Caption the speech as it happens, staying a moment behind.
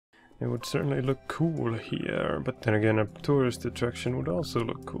It would certainly look cool here, but then again a tourist attraction would also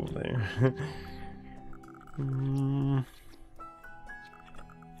look cool there.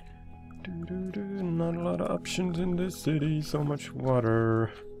 Not a lot of options in this city, so much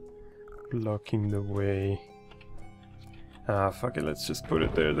water blocking the way. Ah, fuck it, let's just put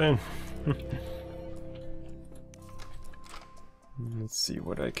it there then. Let's see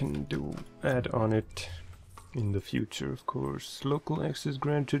what I can do, add on it in the future, of course. Local access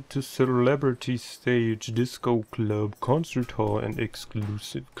granted to Celebrity Stage, Disco Club, Concert Hall and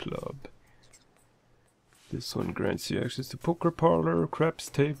Exclusive Club. This one grants you access to Poker Parlor, Craps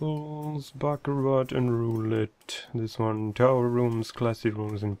Tables, Baccarat and Roulette. This one, Tower Rooms, Classy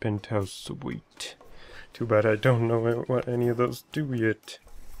Rooms and Penthouse Suite. Too bad I don't know what any of those do yet.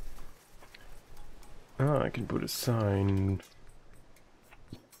 Ah, I can put a sign.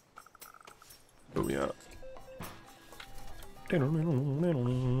 Oh yeah.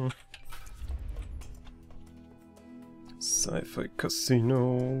 Sci-fi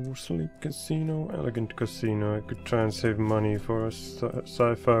casino, sleek casino, elegant casino. I could try and save money for a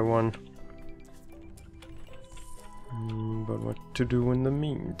sci-fi one. But what to do in the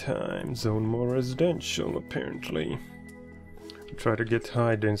meantime? Zone more residential, apparently. I'll try to get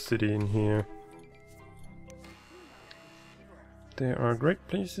high density in here. There are great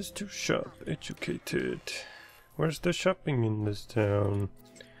places to shop, educated. Where's the shopping in this town?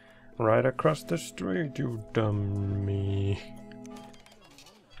 Right across the street, you dummy.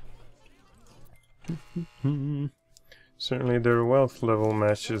 Certainly their wealth level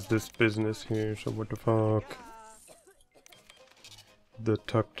matches this business here, so what the fuck? The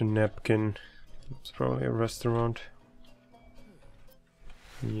tucked napkin. It's probably a restaurant.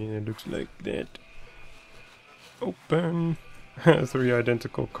 Yeah, it looks like that. Open! 3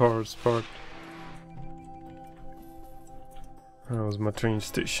 identical cars parked. How's my train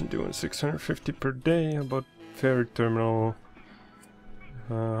station doing? 650 per day. How about ferry terminal?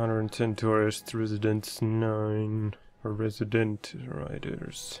 110 tourist residents, 9 resident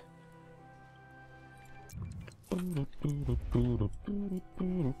riders. Oh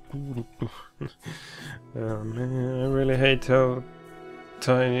man, I really hate how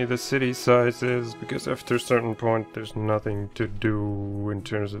tiny the city size is, because after a certain point there's nothing to do in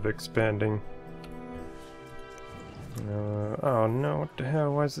terms of expanding. Oh no, what the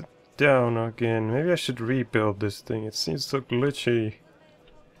hell, why is it down again? Maybe I should rebuild this thing, it seems so glitchy.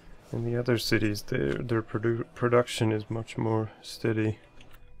 In the other cities, their production is much more steady.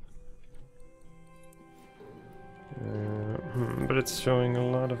 But it's showing a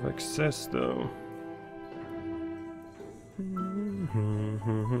lot of excess though.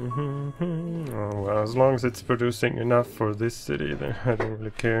 Oh well, as long as it's producing enough for this city, then I don't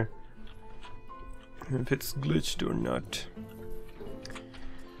really care if it's glitched or not.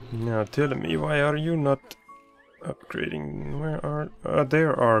 Now tell me, why are you not upgrading? Where are...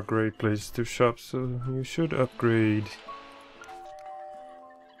 there are great places to shop, so you should upgrade.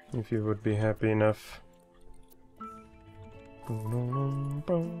 If you would be happy enough. Do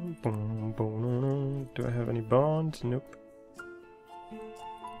I have any bonds? Nope.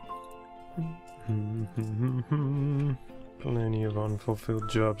 Plenty of unfulfilled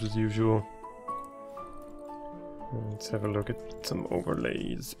jobs as usual. Let's have a look at some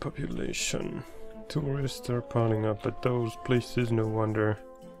overlays. Population. Tourists are piling up at those places, no wonder.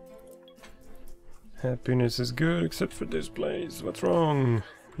 Happiness is good except for this place. What's wrong?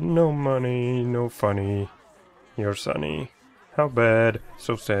 No money, no funny. You're sunny. How bad?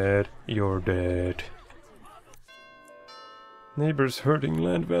 So sad. You're dead. Neighbors hurting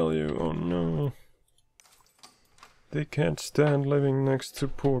land value. Oh no. They can't stand living next to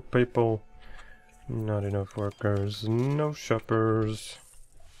poor people. Not enough workers. No shoppers.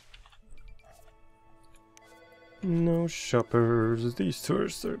 No shoppers. These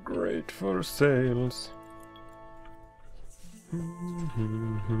tourists are great for sales.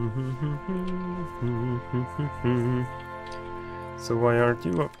 So why aren't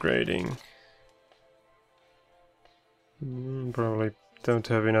you upgrading? Probably don't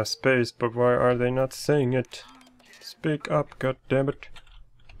have enough space, but why are they not saying it? Speak up, goddammit.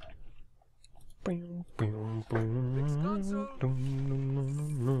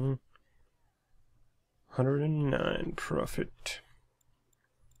 109 profit.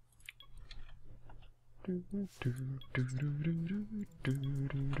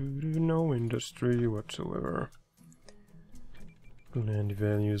 No industry whatsoever. Land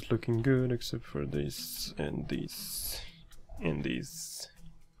value is looking good except for this and these and these.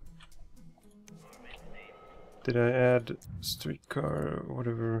 Did I add streetcar or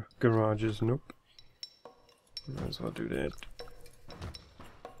whatever garages? Nope. Might as well do that.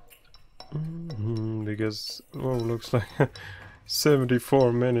 because, oh, looks like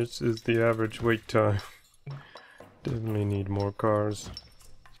 74 minutes is the average wait time. Definitely need more cars.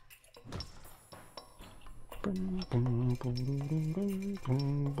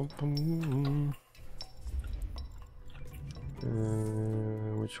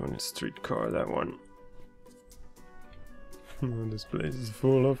 Which one is streetcar? That one. This place is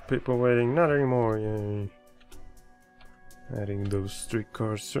full of people waiting. Not anymore, yay. Adding those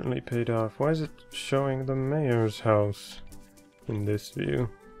streetcars certainly paid off. Why is it showing the mayor's house in this view?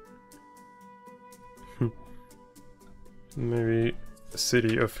 Maybe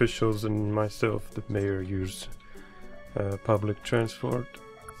city officials and myself, the mayor, use public transport,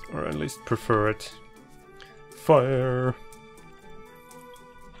 or at least prefer it. Fire!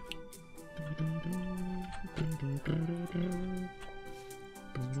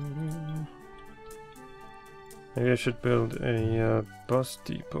 Maybe I should build a bus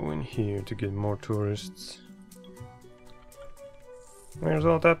depot in here to get more tourists. Where's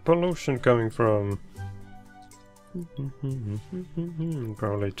all that pollution coming from?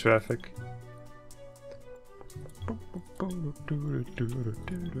 Probably traffic.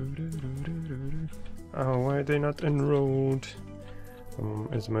 Oh, why are they not enrolled?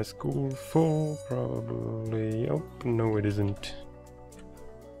 Is my school full? Probably. Oh, no it isn't.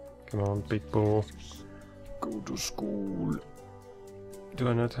 Come on, people. Go to school. Do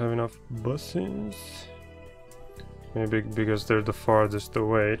I not have enough buses? Maybe because they're the farthest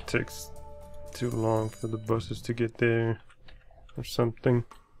away. It takes too long for the buses to get there. Or something.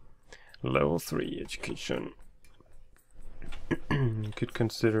 Level 3 education. You could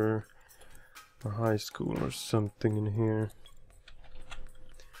consider a high school or something in here.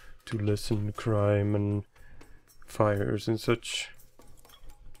 To lessen crime and fires and such.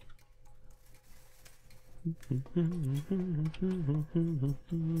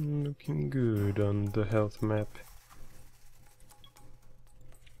 Looking good on the health map.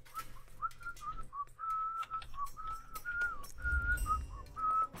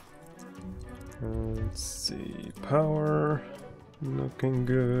 Let's see, power, looking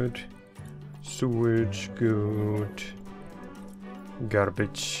good. Sewage, good.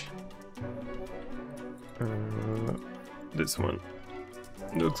 Garbage. This one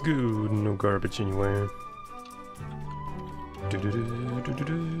looks good, no garbage anywhere.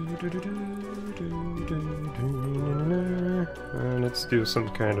 Let's do some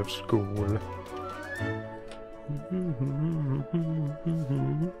kind of school.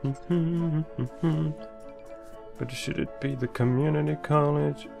 But should it be the community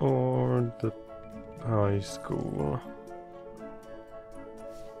college or the high school?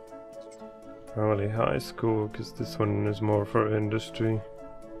 Probably high school, because this one is more for industry.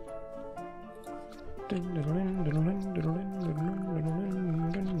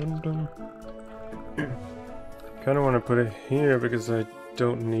 Kind of want to put it here because I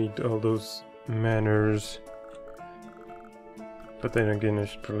don't need all those manors. But then again, I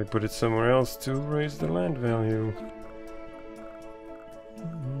should probably put it somewhere else to raise the land value.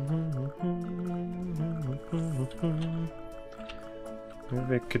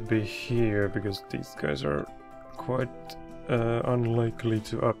 Maybe it could be here because these guys are quite unlikely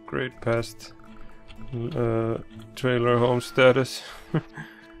to upgrade past trailer home status.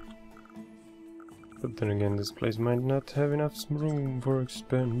 But then again, this place might not have enough room for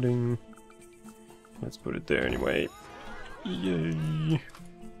expanding. Let's put it there anyway. Yay!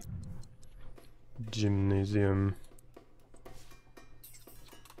 Gymnasium.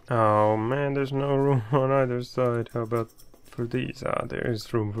 Oh man, there's no room on either side. How about for these? Ah, there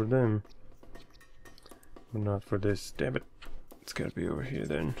is room for them. But not for this. Damn it. It's gotta be over here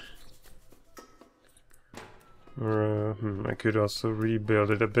then. Or, I could also rebuild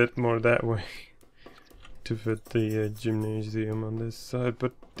it a bit more that way. To fit the gymnasium on this side,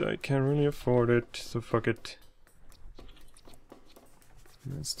 but I can't really afford it, so fuck it.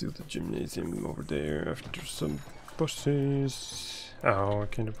 Let's do the gymnasium over there after some buses. Oh, I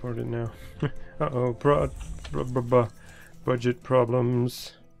can't afford it now. Uh-oh, budget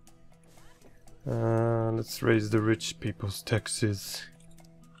problems. Let's raise the rich people's taxes.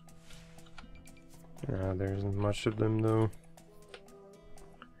 There isn't much of them though.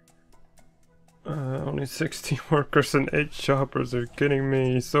 Only 60 workers and 8 shoppers, are kidding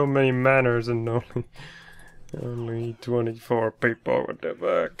me. So many manors and only 24 people, what the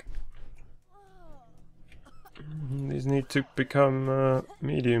fuck. These need to become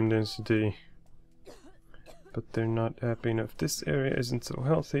medium density. But they're not happy enough. This area isn't so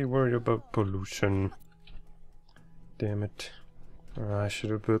healthy, worried about pollution. Damn it. I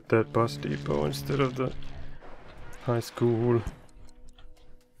should have built that bus depot instead of the high school.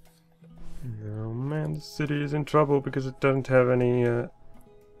 Oh man, And the city is in trouble because it doesn't have any an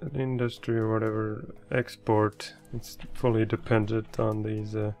industry or whatever export. It's fully dependent on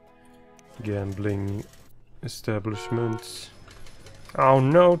these gambling establishments. Oh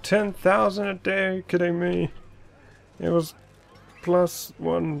no, 10,000 a day, are you kidding me? It was plus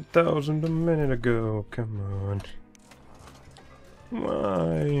 1,000 a minute ago, come on.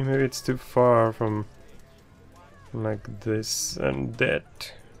 Why? Maybe it's too far from like this and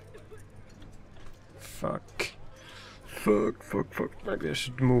that. Fuck. Fuck. Maybe I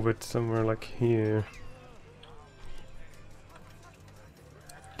should move it somewhere like here.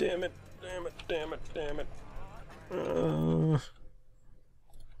 Damn it.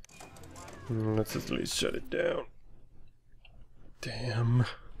 Let's at least shut it down. Damn.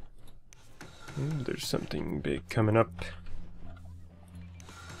 There's something big coming up.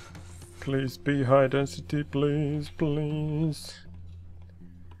 Please be high density, please.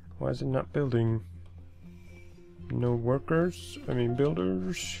 Why is it not building? No workers? I mean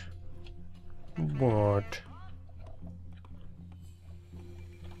builders? What?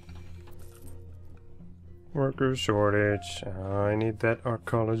 Worker shortage. I need that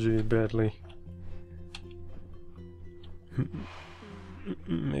archaeology badly.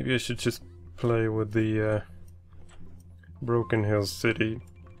 Maybe I should just play with the Broken Hill City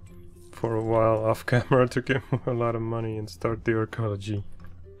for a while off camera to get a lot of money and start the archaeology.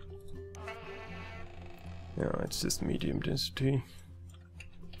 Yeah, it's just medium density.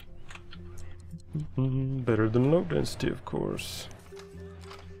 Better than low density, of course.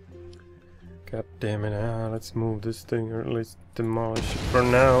 God damn it, let's move this thing, or at least demolish it. For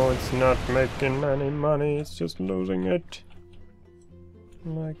now, it's not making any money, it's just losing it.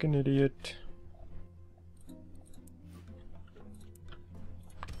 Like an idiot.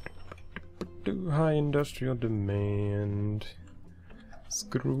 High industrial demand.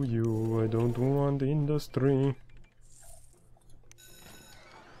 Screw you, I don't want the industry.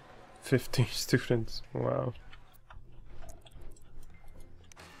 50 students, wow.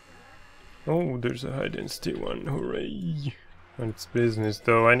 Oh, there's a high density one, hooray! And it's business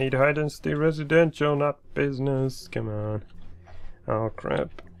though, I need high density residential, not business, come on. Oh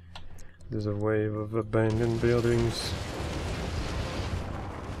crap, there's a wave of abandoned buildings.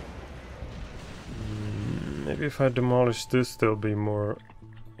 Maybe if I demolish this, they'll be more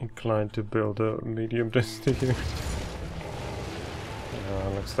inclined to build a medium density here.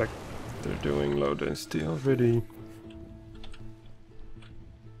 Looks like they're doing low density already.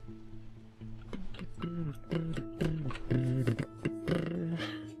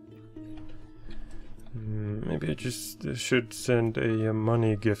 Maybe I just should send a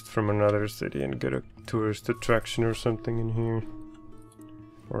money gift from another city and get a tourist attraction or something in here.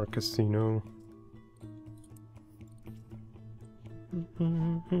 Or a casino.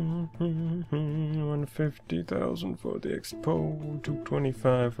 150,000 for the expo,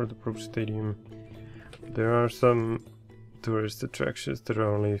 225 for the pro stadium. There are some tourist attractions that are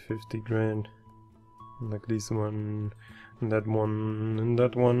only 50 grand. Like this one, and that one, and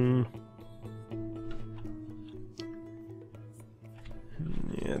that one.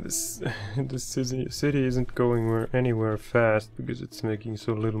 Yeah, this city isn't going anywhere fast because it's making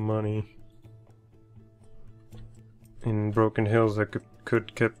so little money. In Broken Hills, I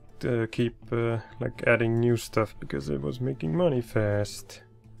could keep like adding new stuff because it was making money fast.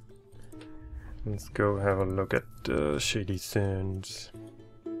 Let's go have a look at Shady Sands.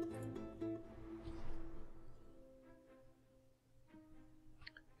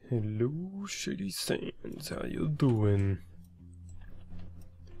 Hello, Shady Sands. How you doing?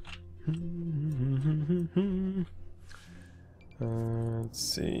 Let's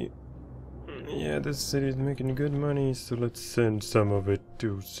see. Yeah, this city is making good money, so let's send some of it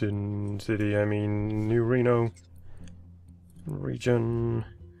to SimCity. I mean, New Reno region.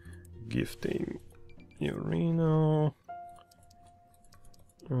 Gifting New Reno.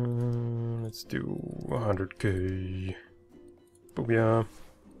 Let's do 100k. Booyah.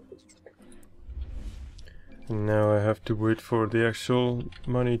 And now I have to wait for the actual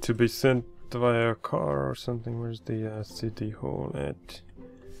money to be sent via a car or something. Where's the city hall at?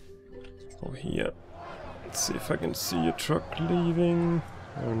 Oh, here. Let's see if I can see a truck leaving.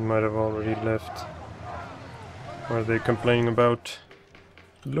 Or it might have already left. What are they complaining about?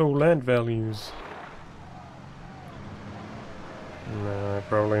 Low land values. No, I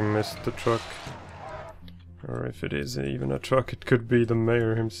probably missed the truck. Or if it is even a truck, it could be the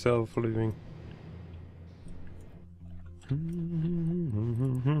mayor himself leaving.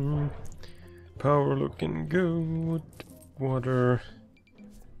 Power looking good. Water.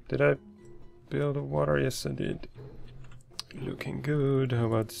 Did I build a water? Yes, I did. Looking good. How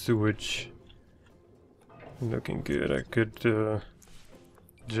about sewage? Looking good. I could,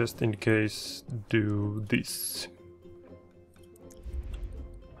 just in case, do this.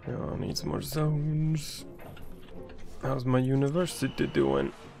 Oh, needs more zones. How's my university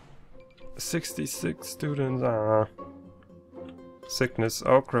doing? 66 students. Ah. Sickness.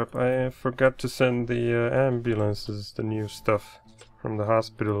 Oh crap, I forgot to send the ambulances, the new stuff from the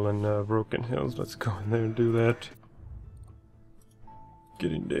hospital in Broken Hills. Let's go in there and do that.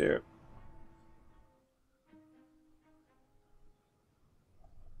 Get in there.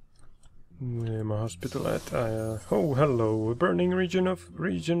 Where my hospital at? Oh, hello. A burning region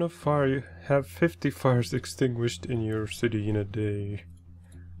of fire. You have 50 fires extinguished in your city in a day.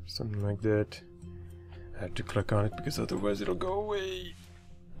 Something like that. I have to click on it because otherwise it'll go away.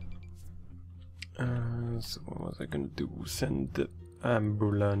 So what was I gonna do? Send the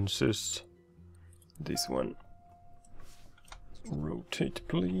ambulances. This one. Rotate,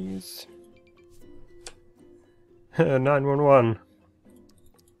 please. 911.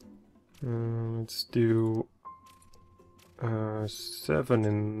 Let's do 7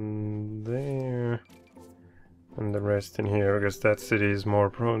 in there and the rest in here. I guess that city is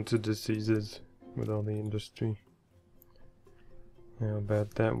more prone to diseases with all the industry. How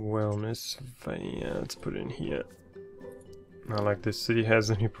about that wellness? Yeah, let's put it in here. Not like this city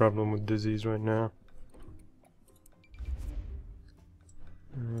has any problem with disease right now.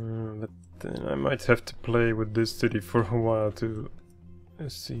 But then I might have to play with this city for a while to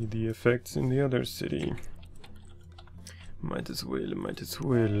see the effects in the other city. Might as well, might as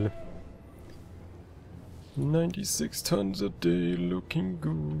well. 96 tons a day, looking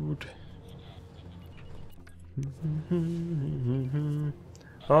good.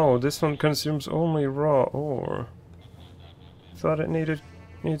 Oh, this one consumes only raw ore. Thought it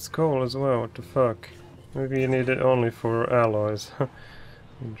needs coal as well. What the fuck? Maybe you need it only for alloys.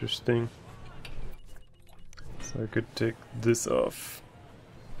 Interesting. So I could take this off.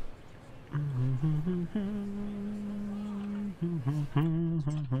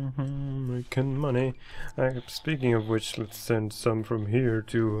 Making money. Speaking of which, let's send some from here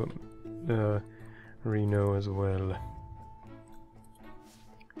to Reno as well.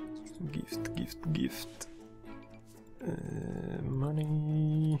 Gift.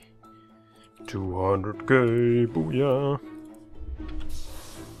 Money. 200k, booyah.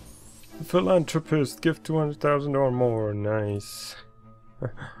 Philanthropist, give 200,000 or more. Nice.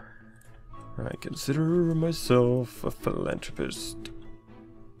 I consider myself a philanthropist.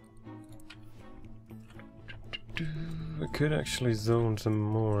 I could actually zone some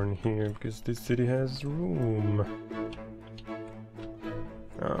more in here because this city has room.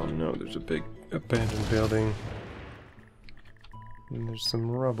 Oh no, there's a big abandoned building. And there's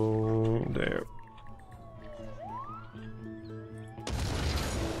some rubble there.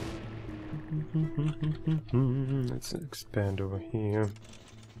 Let's expand over here.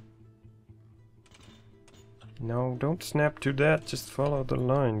 No, don't snap to that, just follow the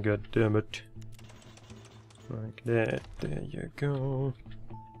line, goddammit. Like that, there you go.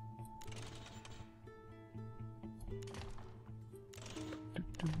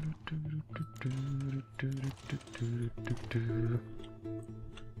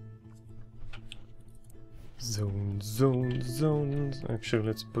 Zones. Actually,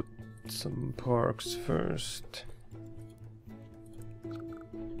 let's put some parks first.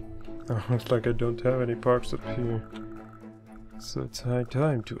 Oh, looks like I don't have any parks up here. So it's high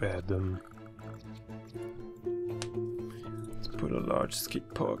time to add them. Let's put a large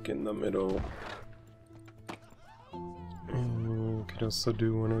skate park in the middle. And we could also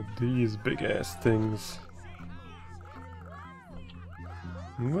do one of these big ass things.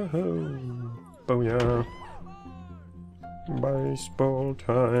 Woohoo! Booyah! Baseball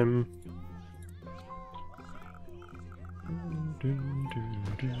time!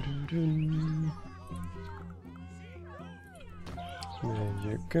 There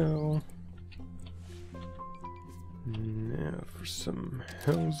you go. Now for some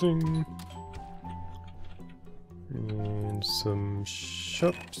housing and some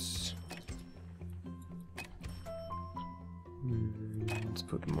shops. Let's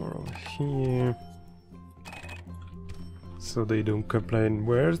put more over here so they don't complain.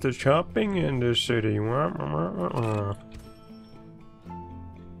 Where's the shopping in the city?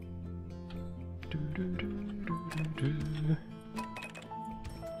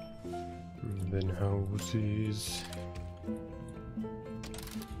 And then houses.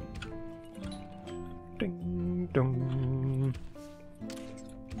 Ding dong.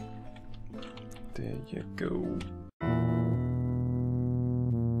 There you go.